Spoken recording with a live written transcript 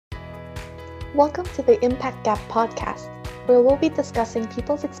Welcome to the Impact Gap podcast, where we'll be discussing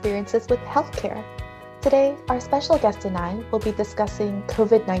people's experiences with healthcare. Today, our special guest and I will be discussing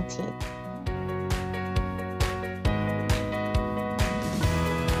COVID-19.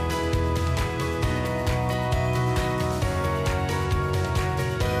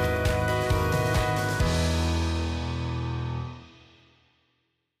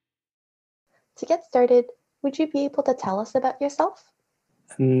 To get started, would you be able to tell us about yourself?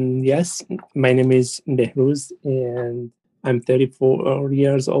 Yes, my name is Behruz and I'm 34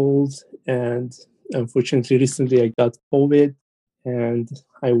 years old. And unfortunately, recently I got COVID and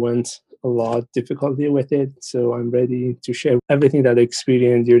I went a lot difficulty with it. So I'm ready to share everything that I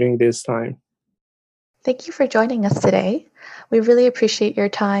experienced during this time. Thank you for joining us today. We really appreciate your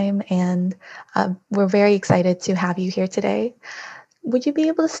time and we're very excited to have you here today. Would you be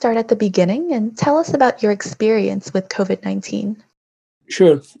able to start at the beginning and tell us about your experience with COVID-19?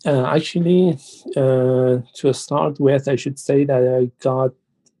 Sure. To start with, I should say that I got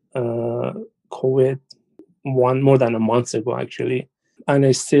uh, COVID more than a month ago, actually. And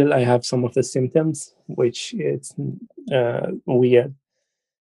I have some of the symptoms, which is weird.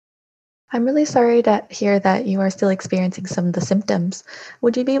 I'm really sorry to hear that you are still experiencing some of the symptoms.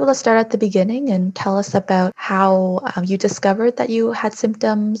 Would you be able to start at the beginning and tell us about how you discovered that you had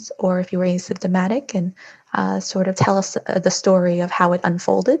symptoms or if you were asymptomatic and sort of tell us the story of how it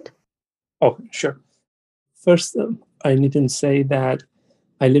unfolded? Oh, sure. First, I need to say that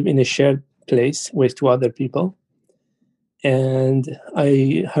I live in a shared place with two other people. And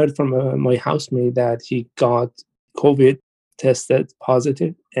I heard from my housemate that he got COVID, tested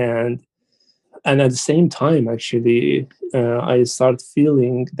positive, and at the same time, actually, I start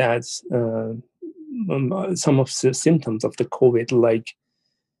feeling that some of the symptoms of the COVID, like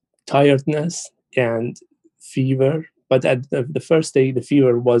tiredness and fever. But at the first day, the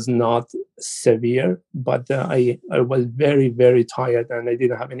fever was not severe, but I was very, very tired and I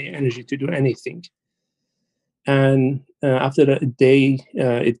didn't have any energy to do anything. And after a day,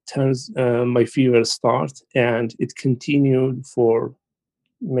 my fever starts and it continued for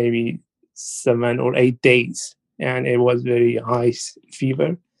maybe 7 or 8 days. And it was very high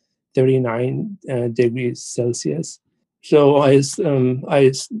fever, 39 degrees Celsius. So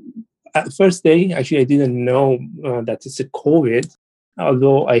at first day, actually, I didn't know that it's a COVID,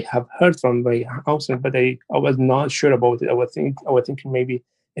 although I have heard from my housemate, but I was not sure about it. I was thinking maybe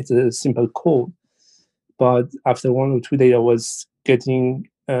it's a simple cold. But after 1 or 2 days, I was getting.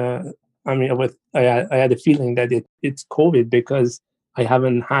 I had a feeling that it's COVID because I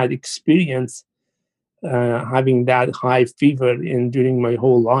haven't had experience having that high fever in during my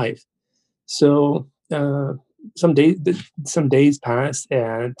whole life. So some days passed,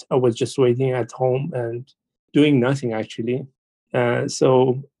 and I was just waiting at home and doing nothing actually.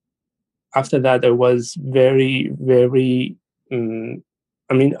 So after that, I was very, very. Um,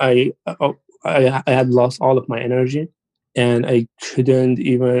 I mean, I had lost all of my energy, and I couldn't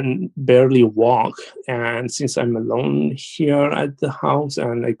even barely walk. And since I'm alone here at the house,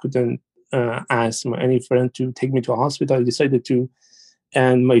 and I couldn't ask any friend to take me to a hospital, I decided to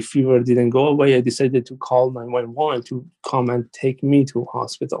and my fever didn't go away, I decided to call 911 to come and take me to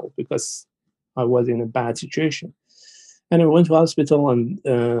hospital because I was in a bad situation. And I went to hospital, and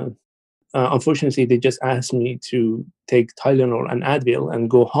unfortunately, they just asked me to take Tylenol and Advil and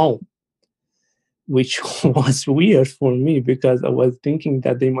go home, which was weird for me because I was thinking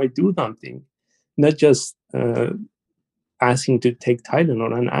that they might do something, not just asking to take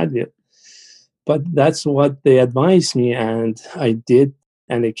Tylenol and Advil. But that's what they advised me, and I did.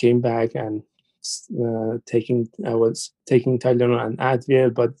 And I came back and I was taking Tylenol and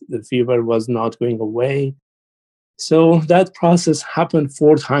Advil, but the fever was not going away. So that process happened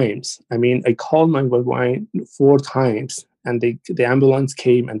 4 times. I mean, I called 911 4 times, and the ambulance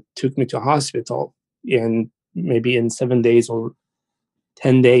came and took me to hospital in maybe in 7 days or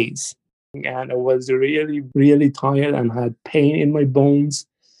 10 days. And I was really, really tired and had pain in my bones,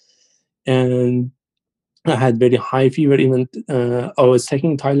 and I had very high fever. Even I was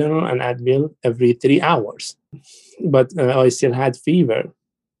taking Tylenol and Advil every 3 hours, but I still had fever.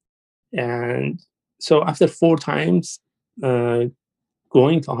 And so after 4 times uh,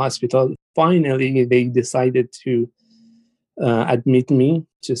 going to hospital, finally they decided to admit me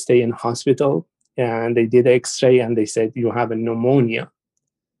to stay in hospital. And they did X-ray and they said you have a pneumonia.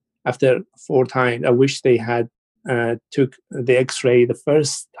 After 4 times, I wish they had took the X-ray the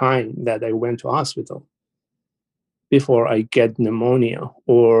first time that I went to hospital before I get pneumonia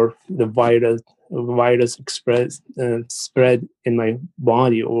or the virus spread in my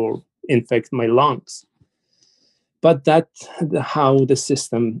body or infect my lungs. But that's how the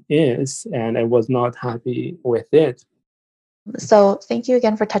system is, and I was not happy with it. So, thank you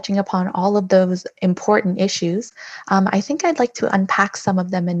again for touching upon all of those important issues. I think I'd like to unpack some of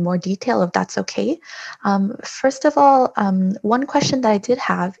them in more detail, if that's okay. First of all, one question that I did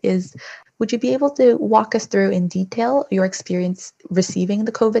have is, would you be able to walk us through in detail your experience receiving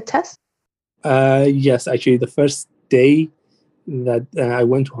the COVID test? Yes, actually, the first day that I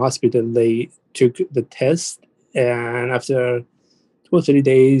went to hospital, they took the test, and after 2 or 3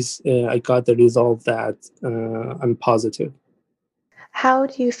 days, I got the result that I'm positive. How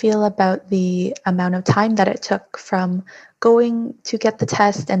do you feel about the amount of time that it took from going to get the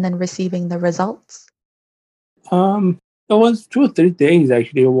test and then receiving the results? Um, it was 2 or 3 days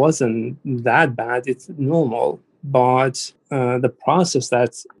actually. It wasn't that bad. It's normal, but the process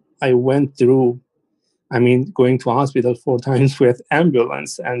that I went through, I mean, going to hospital 4 times with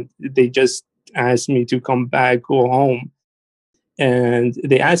ambulance, and they just asked me to come back, go home, and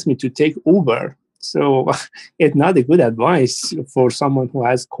they asked me to take Uber. So it's not a good advice for someone who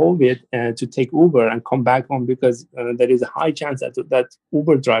has COVID to take Uber and come back home, because there is a high chance that that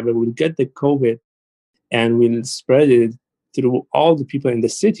Uber driver will get the COVID and will spread it through all the people in the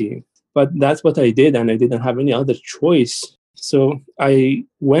city. But that's what I did, and I didn't have any other choice. So I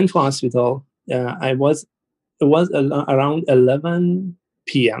went to hospital. It was around 11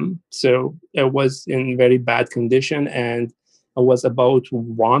 p.m. So it was in very bad condition, and I was about to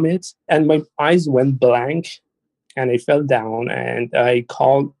vomit, and my eyes went blank, and I fell down, and I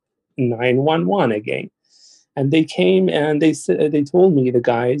called 911 again, and they came and they told me, the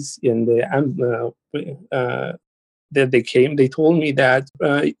guys in the that they came, they told me that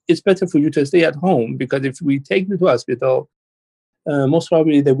it's better for you to stay at home, because if we take you to hospital, most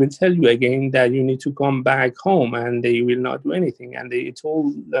probably they will tell you again that you need to come back home, and they will not do anything. And they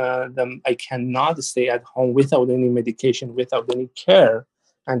told them I cannot stay at home without any medication, without any care.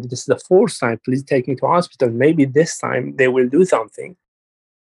 And this is the fourth time. Please take me to hospital. Maybe this time they will do something.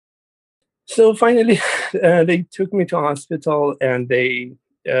 So finally, they took me to hospital, and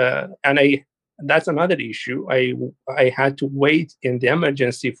I. That's another issue. I had to wait in the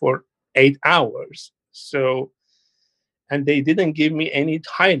emergency for 8 hours. So, and they didn't give me any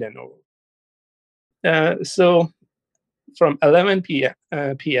Tylenol. So from 11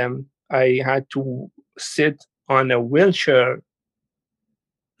 p.m., I had to sit on a wheelchair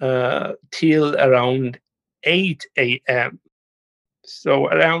till around 8 a.m. So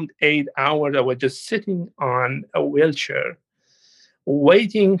around 8 hours, I was just sitting on a wheelchair,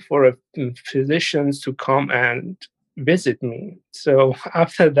 waiting for physicians to come and visit me. So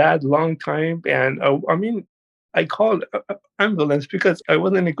after that long time, and I mean, I called ambulance because I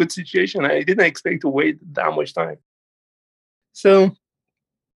was in a good situation. I didn't expect to wait that much time. So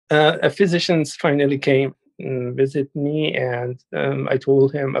a physician finally came and visit me, and I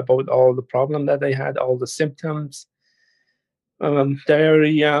told him about all the problem that I had, all the symptoms,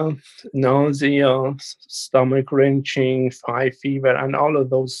 diarrhea, nausea, stomach wrenching, high fever, and all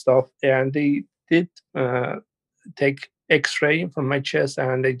of those stuff. And they did uh, take X-ray from my chest,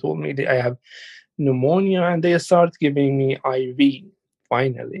 and they told me that I have pneumonia, and they started giving me IV.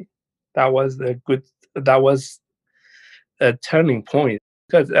 Finally, that was a good. That was a turning point,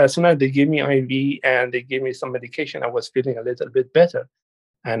 because as soon as they gave me IV and they gave me some medication, I was feeling a little bit better,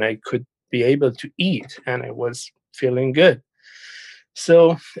 and I could be able to eat, and I was feeling good.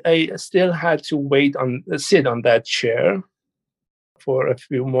 So I still had to sit on that chair for a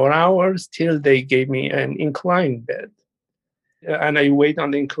few more hours till they gave me an inclined bed. And I wait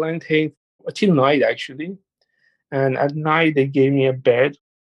on the inclined bed till night, actually. And at night, they gave me a bed.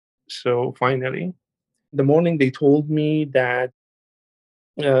 So finally, the morning, they told me that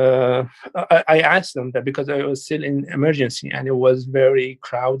I asked them that, because I was still in emergency and it was very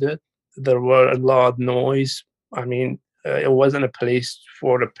crowded. There were a lot of noise. I mean, it wasn't a place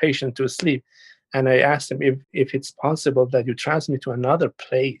for a patient to sleep. And I asked them if it's possible that you transfer me to another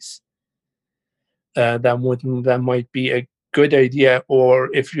place that might be a good idea,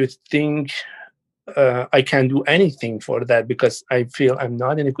 or if you think I can do anything for that, because I feel I'm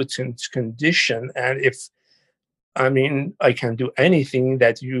not in a good condition, and if I mean, I can do anything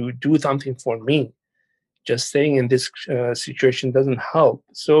that you do something for me. Just staying in this situation doesn't help.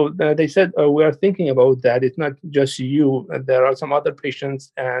 So they said, we are thinking about that. It's not just you. There are some other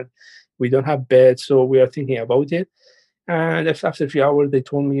patients, and we don't have beds, so we are thinking about it. And after a few hours, they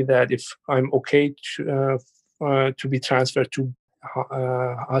told me that if I'm okay to be transferred to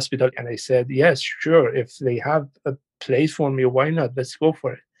hospital, and I said, yes, sure. If they have a place for me, why not? Let's go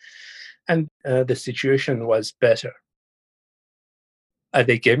for it. And the situation was better.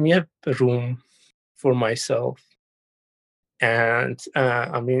 They gave me a room for myself. And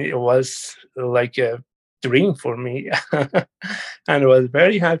I mean, it was like a dream for me. And I was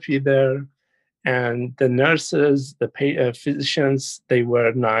very happy there. And the nurses, the physicians, they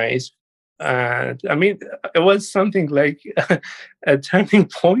were nice. And I mean, it was something like a turning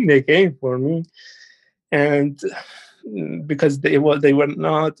point again for me. And because they were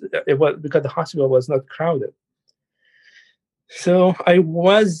not, it was because the hospital was not crowded. So I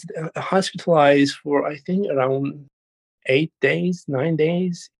was hospitalized for, I think, around 8 days, 9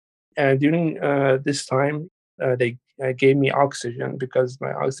 days. And during this time, they gave me oxygen because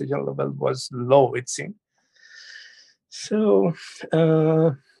my oxygen level was low, it seemed. So,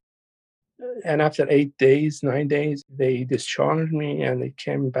 uh, and after 8 days, 9 days, they discharged me and they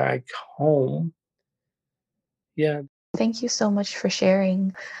came back home. Yeah. Thank you so much for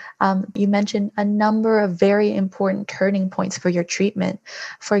sharing. You mentioned a number of very important turning points for your treatment.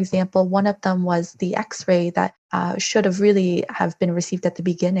 For example, one of them was the X-ray that should have really have been received at the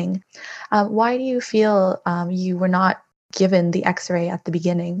beginning. Why do you feel you were not given the X-ray at the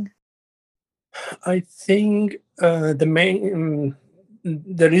beginning? I think the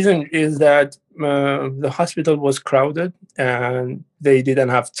reason is that the hospital was crowded and they didn't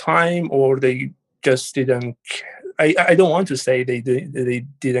have time, or they just didn't. I don't want to say they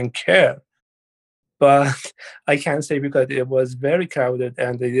didn't care, but I can say because it was very crowded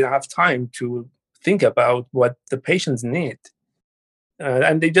and they didn't have time to think about what the patients need.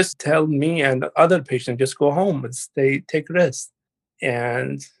 And they just tell me and other patients just go home and stay, take rest.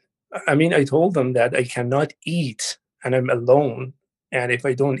 And I mean, I told them that I cannot eat and I'm alone. And if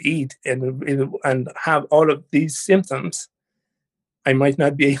I don't eat and have all of these symptoms, I might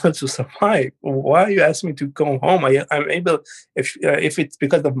not be able to survive. Why you ask me to go home? I'm able, if it's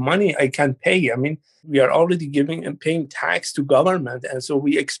because of money, I can pay. I mean, we are already giving and paying tax to government, and so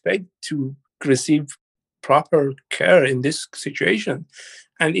we expect to receive proper care in this situation.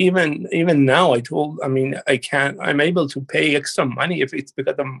 And even now, I mean, I can, I'm able to pay extra money if it's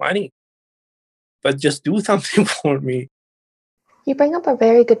because of money, but just do something for me. You bring up a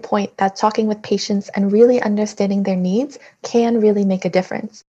very good point that talking with patients and really understanding their needs can really make a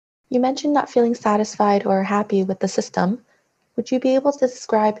difference. You mentioned not feeling satisfied or happy with the system. Would you be able to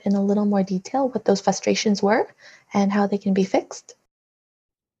describe in a little more detail what those frustrations were and how they can be fixed?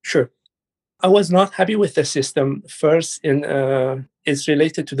 Sure. I was not happy with the system. First, in it's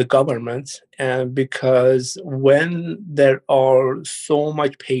related to the government, and because when there are so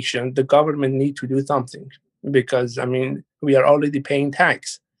much patient, the government need to do something. Because I mean, we are already paying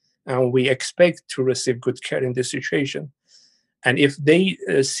tax, and we expect to receive good care in this situation. And if they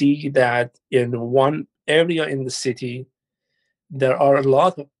see that in one area in the city there are a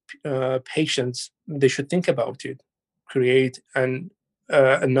lot of patients, they should think about it, create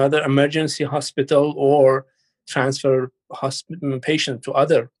another emergency hospital or transfer patient to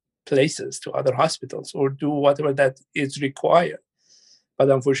other places, to other hospitals, or do whatever that is required. But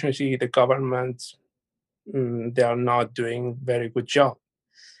unfortunately, the government, they are not doing very good job.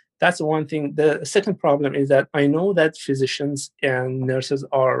 That's one thing. The second problem is that I know that physicians and nurses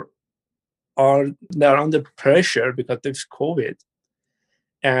are they are under pressure because of COVID,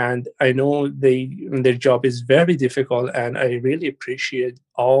 and I know their job is very difficult, and I really appreciate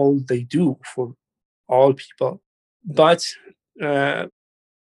all they do for all people. But uh,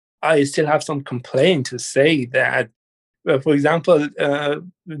 I still have some complaint to say that, for example,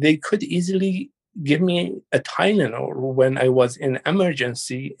 they could easily give me a Tylenol when I was in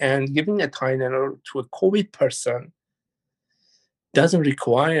emergency, and giving a Tylenol to a COVID person doesn't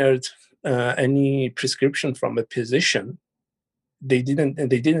require any prescription from a physician. They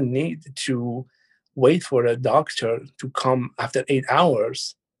didn't need to wait for a doctor to come after 8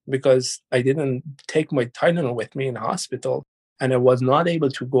 hours, because I didn't take my Tylenol with me in the hospital, and I was not able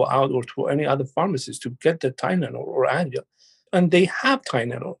to go out or to any other pharmacist to get the Tylenol or Advil. And they have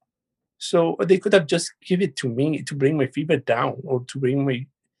Tylenol, so they could have just give it to me to bring my fever down or to bring my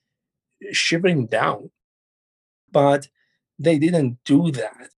shivering down, but they didn't do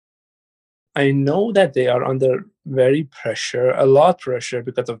that. I know that they are under very pressure, a lot pressure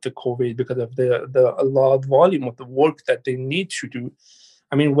because of the COVID, because of the a lot volume of the work that they need to do.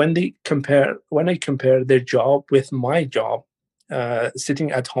 I mean, when I compare their job with my job,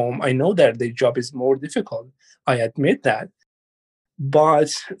 sitting at home, I know that their job is more difficult. I admit that,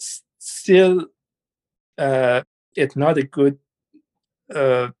 but still, uh, it's not a good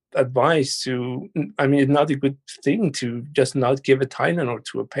advice to. I mean, it's not a good thing to just not give a Tylenol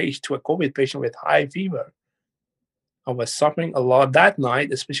to a patient, to a COVID patient with high fever. I was suffering a lot that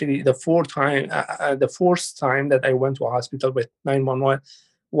night, especially the fourth time that I went to a hospital with 911.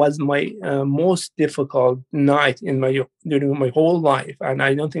 was my most difficult night in my during my whole life, and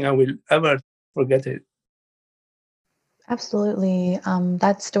I don't think I will ever forget it. Absolutely.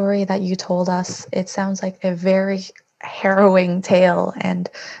 That story that you told us, it sounds like a very harrowing tale and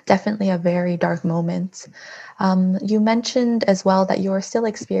definitely a very dark moment. You mentioned as well that you are still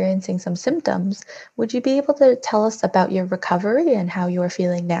experiencing some symptoms. Would you be able to tell us about your recovery and how you are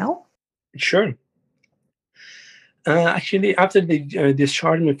feeling now? Sure. Actually, after they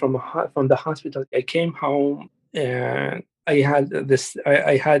discharged me from the hospital, I came home and I had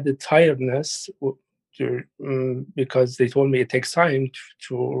the tiredness because they told me it takes time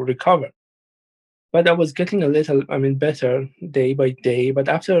to recover. But I was getting a little, I mean, better day by day. But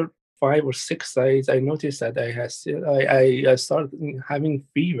after 5 or 6 days, I noticed that I started having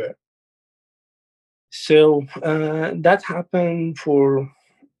fever. So that happened for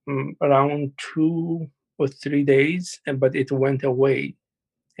around 2 or 3 days, but it went away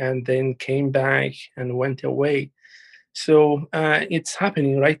and then came back and went away. So it's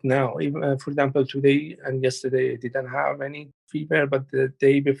happening right now. Even, for example, today and yesterday I didn't have any fever, but the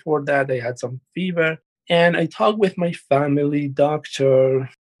day before that I had some fever. And I talked with my family doctor,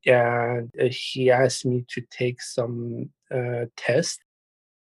 and he asked me to take some tests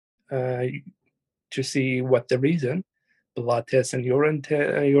uh, to see what the reason, blood test and urine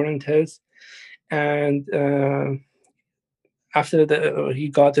test. And after he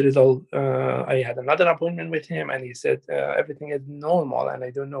got the result, I had another appointment with him, and he said everything is normal, and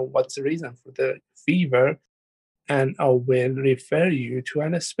I don't know what's the reason for the fever, and I will refer you to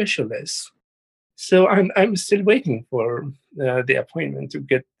an specialist. So I'm still waiting for the appointment to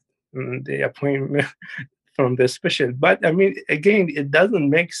get the appointment from the specialist. But I mean, again, it doesn't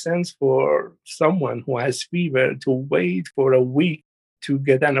make sense for someone who has fever to wait for a week to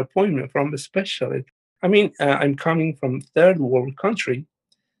get an appointment from a specialist. I mean, I'm coming from third world country.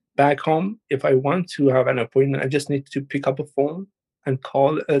 Back home, if I want to have an appointment, I just need to pick up a phone and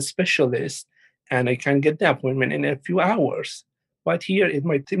call a specialist, and I can get the appointment in a few hours. But here, it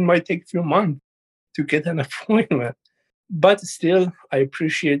might take a few months to get an appointment. But still, I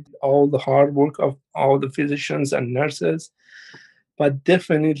appreciate all the hard work of all the physicians and nurses. But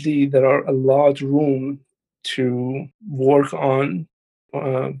definitely, there are a lot room to work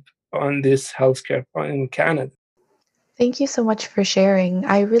uh, on this healthcare in Canada. Thank you so much for sharing.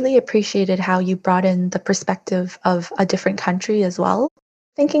 I really appreciated how you brought in the perspective of a different country as well.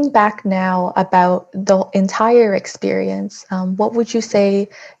 Thinking back now about the entire experience, what would you say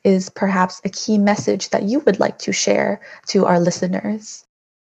is perhaps a key message that you would like to share to our listeners?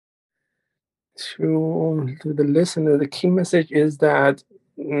 To the listener, the key message is that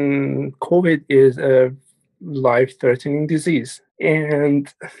COVID is a life-threatening disease,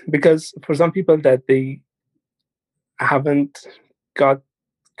 and because for some people that they haven't got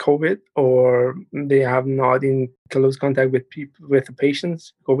COVID or they have not in close contact with people with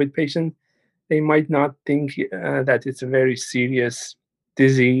patients, COVID patients, they might not think that it's a very serious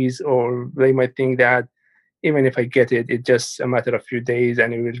disease, or they might think that even if I get it, it's just a matter of few days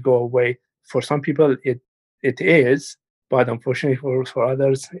and it will go away. For some people, it is, but unfortunately for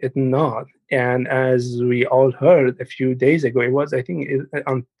others, it's not. And as we all heard a few days ago, it was I think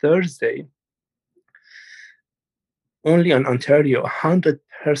on Thursday, only in Ontario, 100%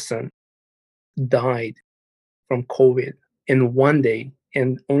 died from COVID in one day.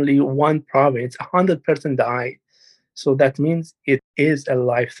 In only one province, 100% died. So that means it is a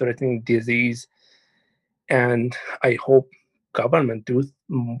life-threatening disease, and I hope government do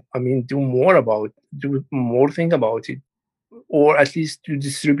more about do more thing about it, or at least to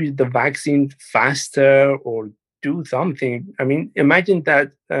distribute the vaccine faster or do something. I mean, imagine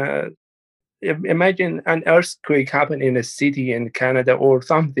that. Imagine an earthquake happen in a city in Canada or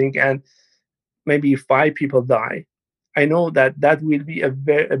something, and maybe 5 people die. I know that that will be a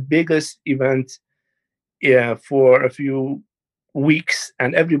biggest event, yeah, for a few weeks,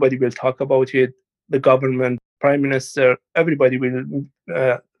 and everybody will talk about it. The government, prime minister, everybody will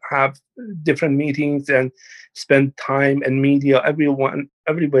uh, have different meetings and spend time, and media.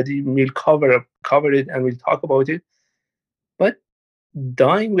 Everybody will cover it, and will talk about it. But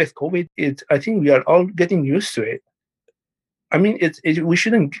dying with COVID, I think we are all getting used to it. I mean, we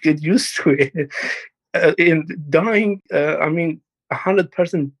shouldn't get used to it. In dying, I mean,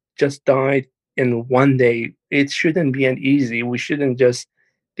 100% just died in one day. It shouldn't be an easy. We shouldn't just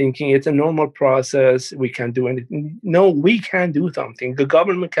thinking it's a normal process. We can do anything. No, we can do something. The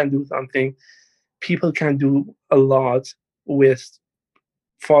government can do something. People can do a lot with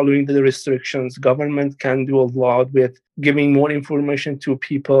following the restrictions. Government can do a lot with giving more information to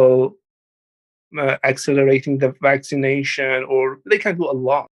people. accelerating the vaccination, or they can do a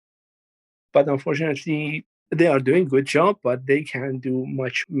lot. But unfortunately, they are doing good job, but they can do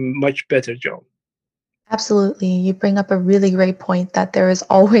much better job. Absolutely. You bring up a really great point that there is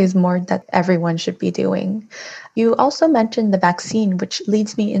always more that everyone should be doing. You also mentioned the vaccine, which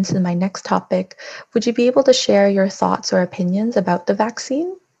leads me into my next topic. Would you be able to share your thoughts or opinions about the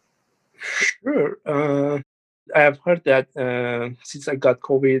vaccine? Sure. I have heard that since I got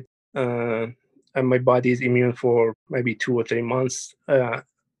COVID, and my body is immune for maybe 2 or 3 months.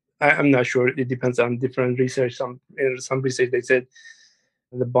 I'm not sure. It depends on different research. Some research they said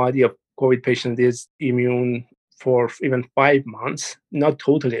the body of COVID patient is immune for even 5 months, not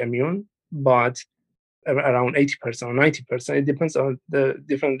totally immune, but around 80% or 90%. It depends on the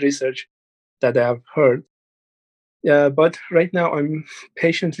different research that I have heard. But right now I'm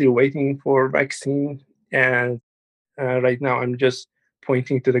patiently waiting for vaccine, and right now I'm just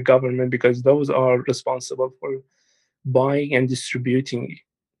pointing to the government because those are responsible for buying and distributing.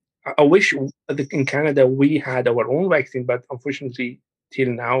 I wish in Canada we had our own vaccine, but unfortunately, till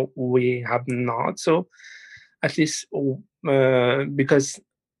now we have not. So at least because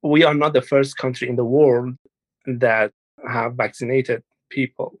we are not the first country in the world that have vaccinated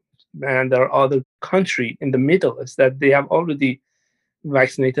people, and there are other country in the Middle East that they have already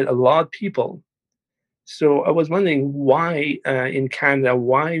vaccinated a lot of people. So I was wondering why in Canada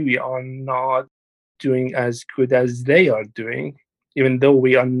why we are not doing as good as they are doing, even though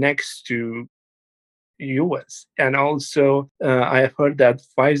we are next to US. And also, I have heard that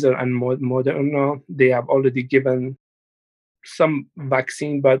Pfizer and Moderna they have already given some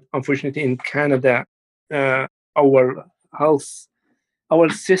vaccine, but unfortunately in Canada, uh, our health our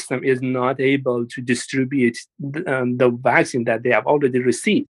system is not able to distribute the vaccine that they have already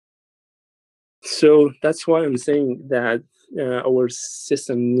received. So that's why I'm saying that our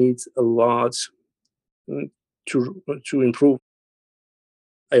system needs a lot mm, to improve.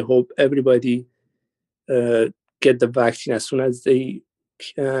 I hope everybody uh, get the vaccine as soon as they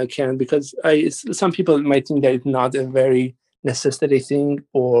can, because some people might think that it's not a very necessary thing,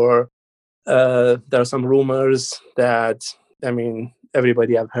 or there are some rumors that, I mean,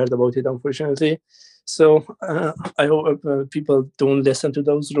 everybody have heard about it, unfortunately. So I hope people don't listen to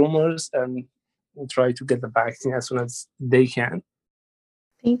those rumors and try to get the vaccine as soon as they can.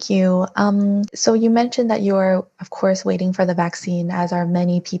 Thank you. So you mentioned that you are, of course, waiting for the vaccine, as are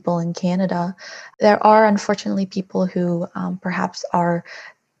many people in Canada. There are unfortunately people who perhaps are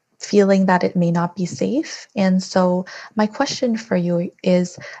feeling that it may not be safe. And so my question for you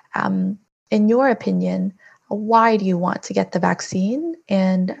is, um, in your opinion, why do you want to get the vaccine,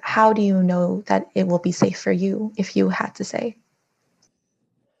 and how do you know that it will be safe for you, if you had to say?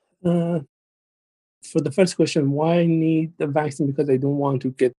 Uh, for the first question, why I need the vaccine? Because I don't want to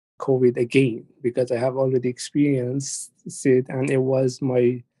get COVID again, because I have already experienced it and it was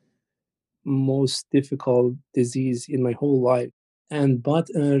my most difficult disease in my whole life. And but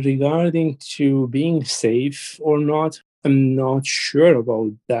regarding to being safe or not, I'm not sure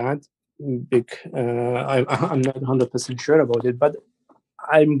about that. I'm not 100% sure about it, but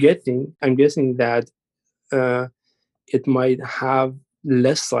I'm guessing that uh, it might have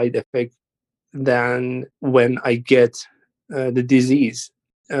less side effect than when I get the disease.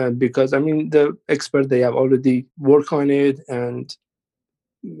 Because I mean, the expert they have already worked on it, and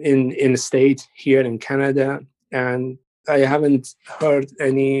in the state here in Canada, and I haven't heard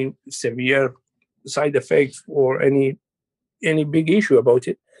any severe side effects or any big issue about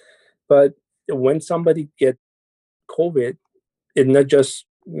it. But when somebody get COVID, it's not just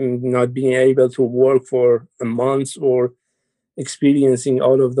not being able to work for a month or experiencing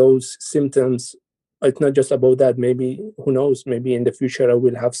all of those symptoms. It's not just about that. Maybe who knows? Maybe in the future I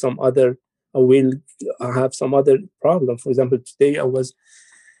will have some other problem. For example, today I was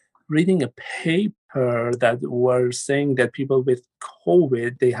reading a paper that were saying that people with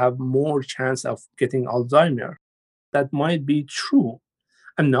COVID they have more chance of getting Alzheimer. That might be true.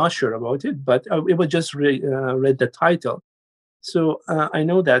 I'm not sure about it, but it was just read the title. So I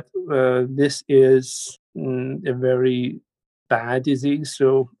know that this is a very bad disease.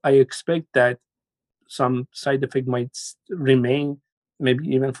 So I expect that some side effect might remain, maybe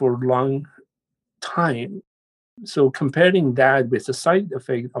even for a long time. So comparing that with the side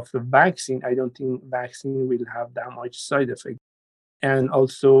effect of the vaccine, I don't think vaccine will have that much side effect. And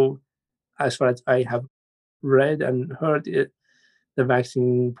also, as far as I have read and heard it, the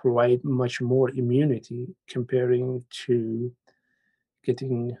vaccine provide much more immunity comparing to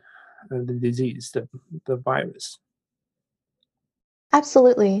getting the disease, the virus.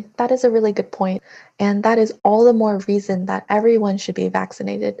 Absolutely. That is a really good point. And that is all the more reason that everyone should be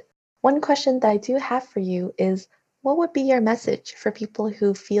vaccinated. One question that I do have for you is what would be your message for people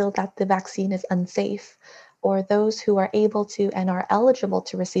who feel that the vaccine is unsafe, or those who are able to and are eligible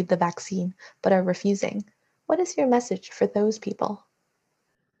to receive the vaccine but are refusing? What is your message for those people?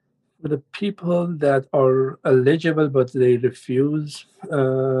 For the people that are eligible but they refuse,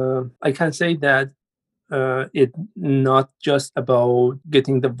 I can say that it not just about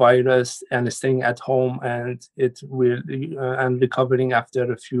getting the virus and staying at home and it will and recovering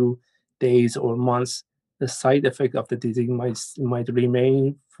after a few days or months. The side effect of the disease might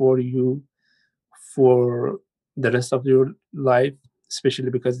remain for you for the rest of your life, especially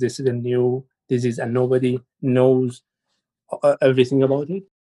because this is a new disease and nobody knows everything about it.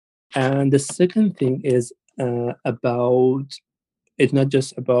 And the second thing is about it's not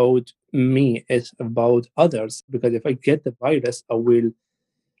just about me, it's about others. Because if I get the virus,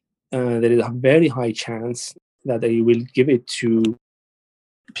 there is a very high chance that I will give it to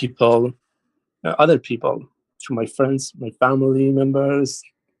people, other people, to my friends, my family members,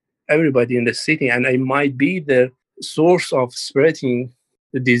 everybody in the city. And I might be the source of spreading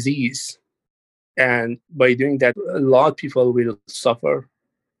the disease. And by doing that, a lot of people will suffer.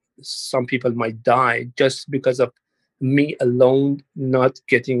 Some people might die just because of me alone not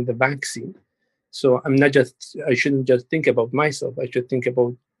getting the vaccine. So I shouldn't just think about myself. I should think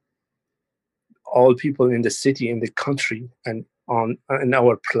about all people in the city, in the country, and on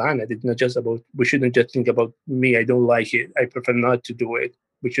our planet. It's not just about, we shouldn't just think about me. I don't like it. I prefer not to do it.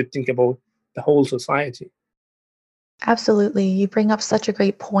 We should think about the whole society. Absolutely. You bring up such a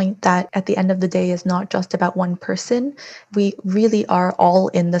great point that at the end of the day is not just about one person. We really are all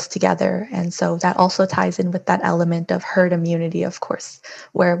in this together. And so that also ties in with that element of herd immunity, of course,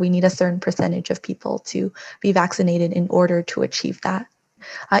 where we need a certain percentage of people to be vaccinated in order to achieve that.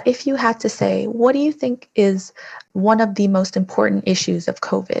 If you had to say, what do you think is one of the most important issues of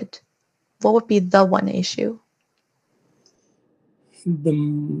COVID? What would be the one issue?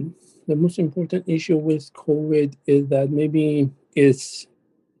 The, the most important issue with COVID is that maybe it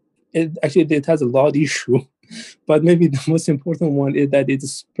has a lot of issue, but maybe the most important one is that it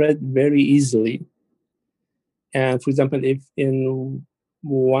spread very easily. And for example, if in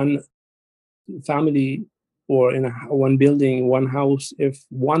one family or in one building, one house, if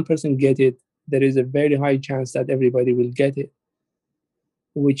one person get it, there is a very high chance that everybody will get it,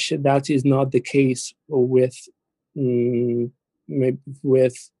 which that is not the case with mm,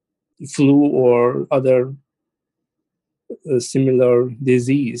 with flu or other similar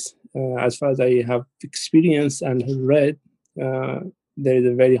disease. As far as I have experienced and read, uh, there is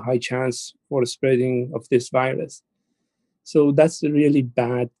a very high chance for spreading of this virus. So that's a really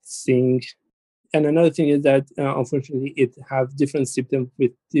bad thing. And another thing is that unfortunately it have different symptoms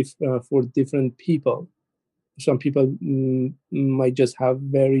for different people. Some people might just have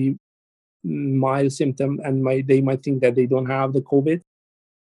very mild symptom and they might think that they don't have the COVID,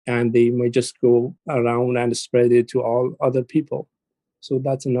 and they might just go around and spread it to all other people. So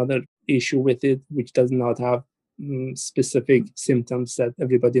that's another issue with it, which does not have specific symptoms that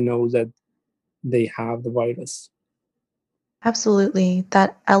everybody knows that they have the virus. Absolutely.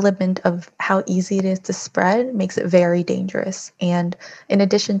 That element of how easy it is to spread makes it very dangerous. And in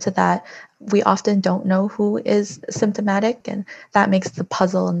addition to that, we often don't know who is symptomatic, and that makes the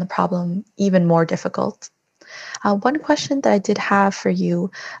puzzle and the problem even more difficult. One question that I did have for you,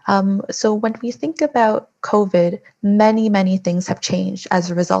 so when we think about COVID, many, many things have changed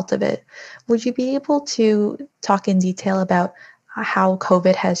as a result of it. Would you be able to talk in detail about how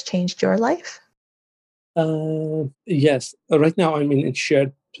COVID has changed your life? Yes, right now I'm in a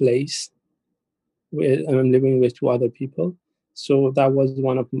shared place and I'm living with two other people. So that was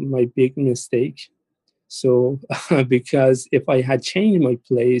one of my big mistakes. So because if I had changed my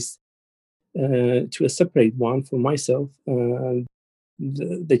place to a separate one for myself,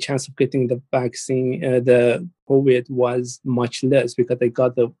 the chance of getting the vaccine, the COVID, was much less because I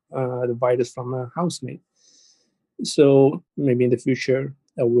got the virus from a housemate. So maybe in the future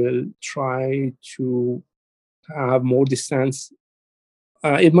I will try to have more distance.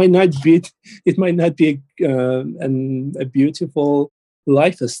 It might not be it might not be a beautiful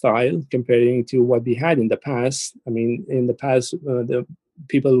lifestyle comparing to what we had in the past. I mean, in the past, the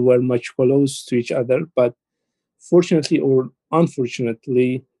people were much close to each other, but fortunately or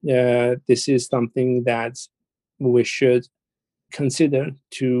unfortunately, this is something that we should consider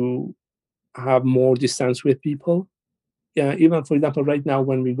to have more distance with people. Even for example, right now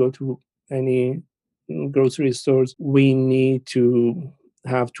when we go to any grocery stores, we need to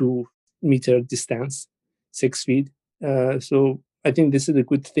have 2 meter distance, 6 feet. So I think this is a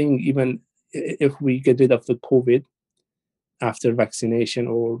good thing, even if we get rid of the COVID after vaccination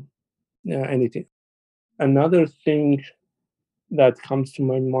or anything. Another thing that comes to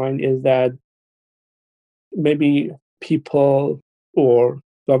my mind is that maybe people or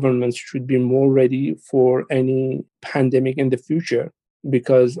governments should be more ready for any pandemic in the future,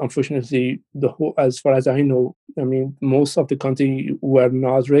 because unfortunately the whole, as far as I know, I mean, most of the country were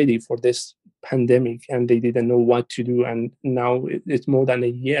not ready for this pandemic and they didn't know what to do, and now it's more than a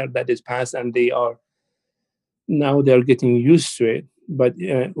year that is passed and they're getting used to it. But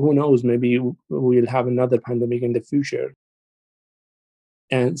who knows, maybe we'll have another pandemic in the future.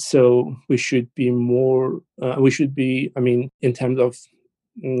 And so we should be more we should be, I mean, in terms of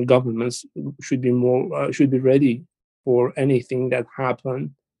governments, should be ready for anything that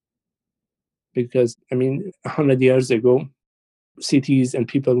happened, because I mean, 100 years ago cities and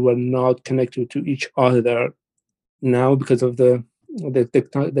people were not connected to each other. Now, because of the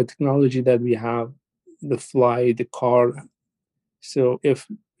technology that we have, the fly, the car, so if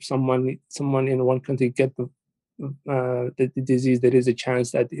someone in one country get the disease, there is a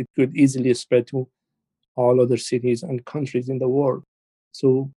chance that it could easily spread to all other cities and countries in the world.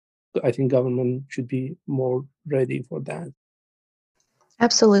 So I think government should be more ready for that.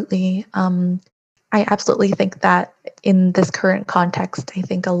 Absolutely. I absolutely think that in this current context, I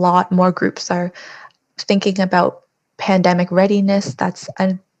think a lot more groups are thinking about pandemic readiness. That's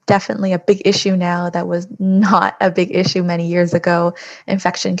definitely a big issue now. That was not a big issue many years ago.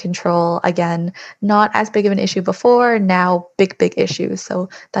 Infection control, again, not as big of an issue before, now big issue. So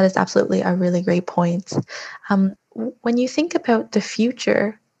that is absolutely a really great point. When you think about the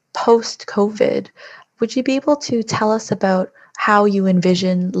future post COVID, would you be able to tell us about how you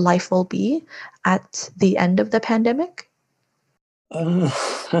envision life will be at the end of the pandemic? Uh,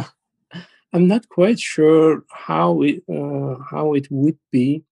 I'm not quite sure how it would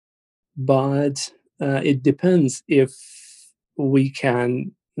be, but it depends if we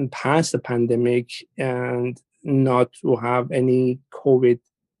can pass the pandemic and not to have any COVID.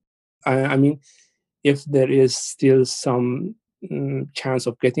 I mean, if there is still some chance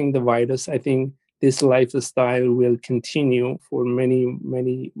of getting the virus, I think this lifestyle will continue for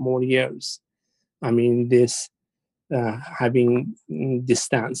many more years. I mean, this having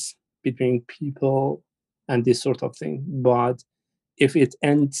distance between people and this sort of thing. But if it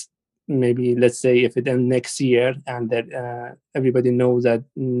ends, maybe let's say if it ends next year and that everybody knows that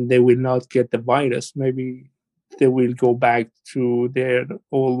they will not get the virus, maybe they will go back to their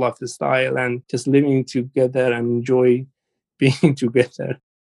old lifestyle and just living together and enjoy being together.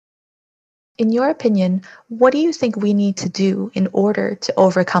 In your opinion, what do you think we need to do in order to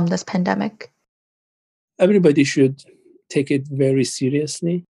overcome this pandemic? Everybody should take it very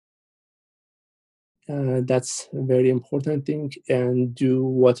seriously. That's a very important thing, and do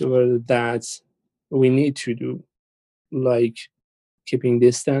whatever that we need to do, like keeping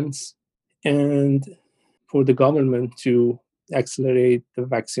distance, and for the government to accelerate the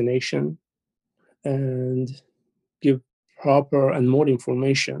vaccination and give proper and more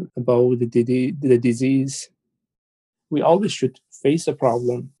information about the disease. We always should face a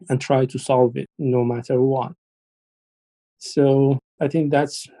problem and try to solve it no matter what. So I think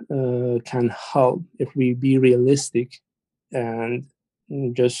that's can help if we be realistic and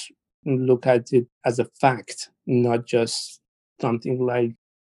just look at it as a fact, not just something like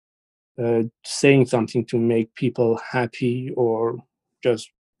saying something to make people happy or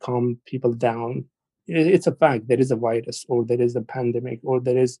just calm people down. It's a fact. There is a virus, or there is a pandemic, or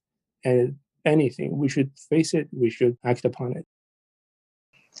there is a, anything. We should face it. We should act upon it.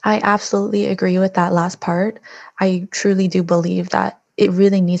 I absolutely agree with that last part. I truly do believe that it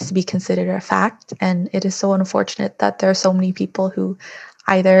really needs to be considered a fact. And it is so unfortunate that there are so many people who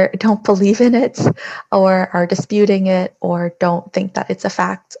either don't believe in it or are disputing it or don't think that it's a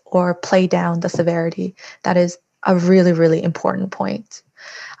fact or play down the severity. That is a really important point.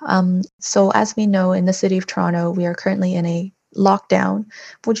 So, as we know, in the city of Toronto, we are currently in a lockdown.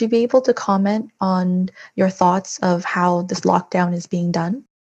 Would you be able to comment on your thoughts of how this lockdown is being done?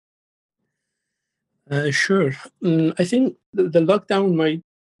 Sure. I think the lockdown might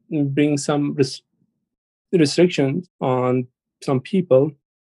bring some restrictions on some people,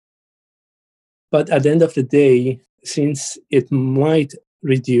 but at the end of the day, since it might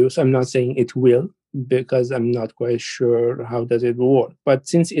reduce, I'm not saying it will, because I'm not quite sure how does it work. But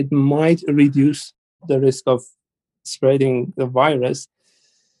since it might reduce the risk of spreading the virus,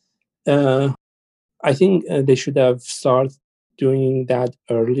 uh, I think they should have started doing that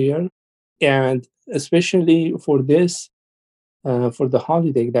earlier, and especially for this, for the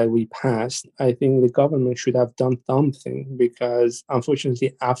holiday that we passed, I think the government should have done something, because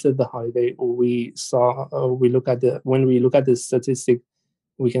unfortunately, after the holiday, we saw we look at the when we look at the statistic,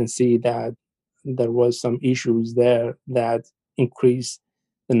 we can see that there was some issues there that increased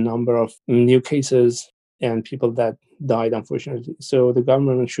the number of new cases and people that died, unfortunately. So the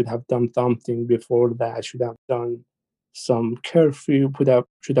government should have done something before that, should have done some curfew,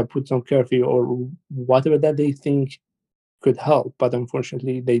 should have put some curfew or whatever that they think could help. But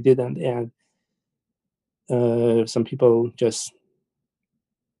unfortunately, they didn't. And some people just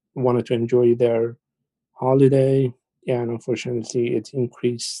wanted to enjoy their holiday. And unfortunately, it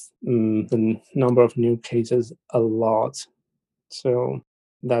increased the number of new cases a lot. So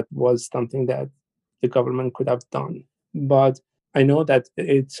that was something that the government could have done. But I know that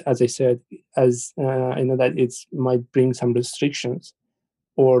as I said, I know that it might bring some restrictions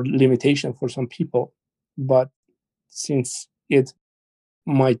or limitation for some people. But since it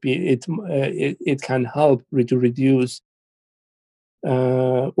might be, it can help to reduce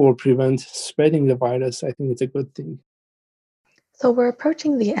or prevent spreading the virus, I think it's a good thing. So we're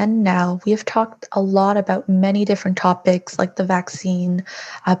approaching the end now. We have talked a lot about many different topics like the vaccine,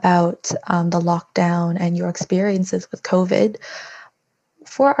 about the lockdown, and your experiences with COVID.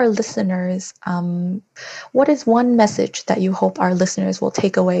 For our listeners, what is one message that you hope our listeners will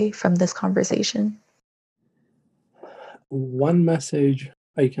take away from this conversation? One message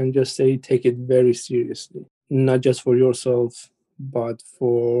I can just say, take it very seriously, not just for yourself, but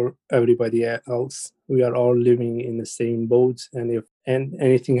for everybody else. We are all living in the same boat. And if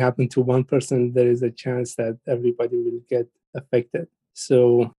anything happened to one person, there is a chance that everybody will get affected.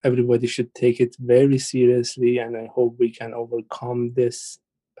 So everybody should take it very seriously. And I hope we can overcome this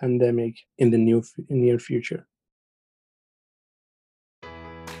pandemic in the near future.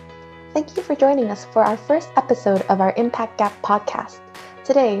 Thank you for joining us for our first episode of our Impact Gap podcast.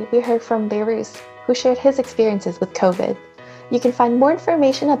 Today, we heard from Beiruz, who shared his experiences with COVID. You can find more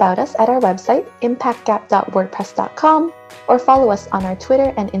information about us at our website, impactgap.wordpress.com, or follow us on our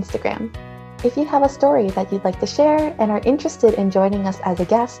Twitter and Instagram. If you have a story that you'd like to share and are interested in joining us as a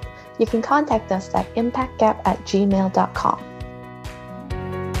guest, you can contact us at impactgap@gmail.com.